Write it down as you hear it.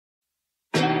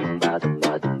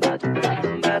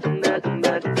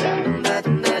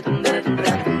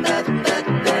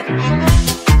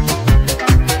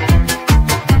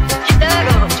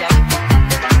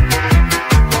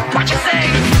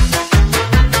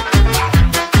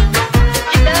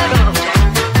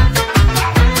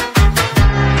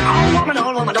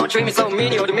Treat me so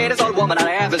mean, you're the meanest old woman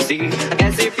I ever see. I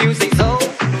guess if you say so,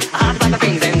 I'll pack my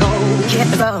things and go.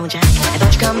 Hit the road, Jack, and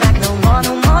don't you come back no more,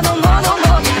 no more, no more, no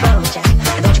more. Hit the road, Jack,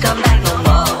 and don't you come back no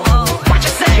more. What you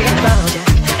say? Hit the road, Jack,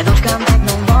 and don't you come back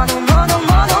no more, no more, no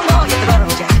more, no more. Hit the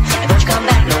road, Jack, and don't you come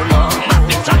back no more. I'll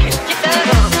be talking. Hit the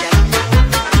road, Jack.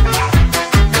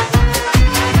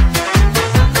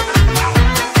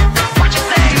 What you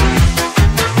say?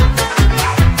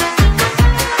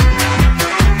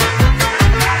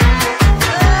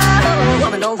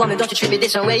 Oh, woman, don't you treat me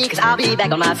this way, cause I'll be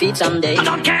back on my feet someday. I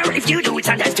don't care if you do it,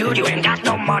 Sundance dude, you ain't got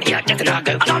no money, you're just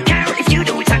another. I don't care if you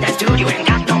do it, Sundance dude, you ain't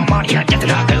got no money, you're just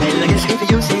another. Well, I guess if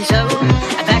you say so,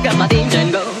 I pack up my things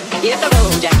and go. Hit the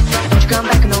road, Jack, and don't you come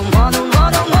back no more, no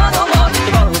more, no more, no more. Hit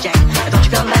the road, Jack, and don't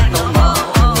you come back no more.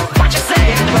 What you say?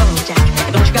 Hit the road, Jack,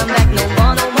 and don't you come back no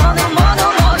more, no more, no more, no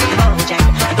more. Hit the road, Jack,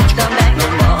 and don't you come back no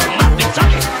more. I'll be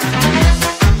talking.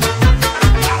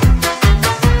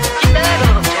 Hit the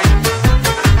road, Jack.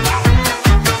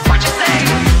 What you say?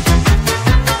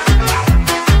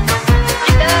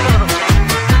 Hit the road, Jack.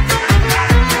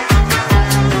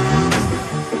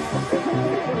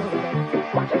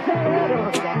 What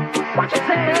you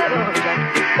say?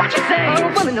 What you say?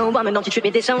 Oh, woman, don't you treat me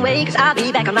this way, cause I'll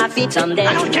be back on my feet someday.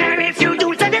 I don't care if you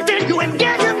do it, Sundance dude, you ain't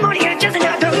got no money, you're just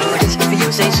another. If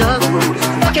you say so,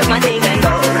 pack up my things and go.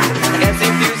 I guess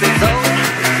if you say so,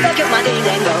 Pack up my things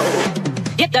and go.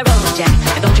 Hit the road, Jack,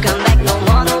 and don't you come back no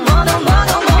more, no more, no more,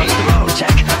 no more. hit the road,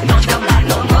 Jack, and don't you come back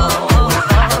no more.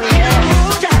 Hit the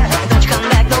road, Jack, and don't you come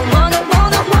back no more, no more,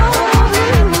 no more.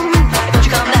 Don't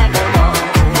you come back no more.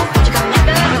 Don't you come back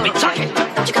no I'll more. be talking.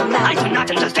 Don't you come back. I do not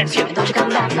understand you. Don't you come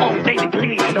back. Oh, baby,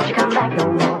 please. Don't you come back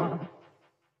no more.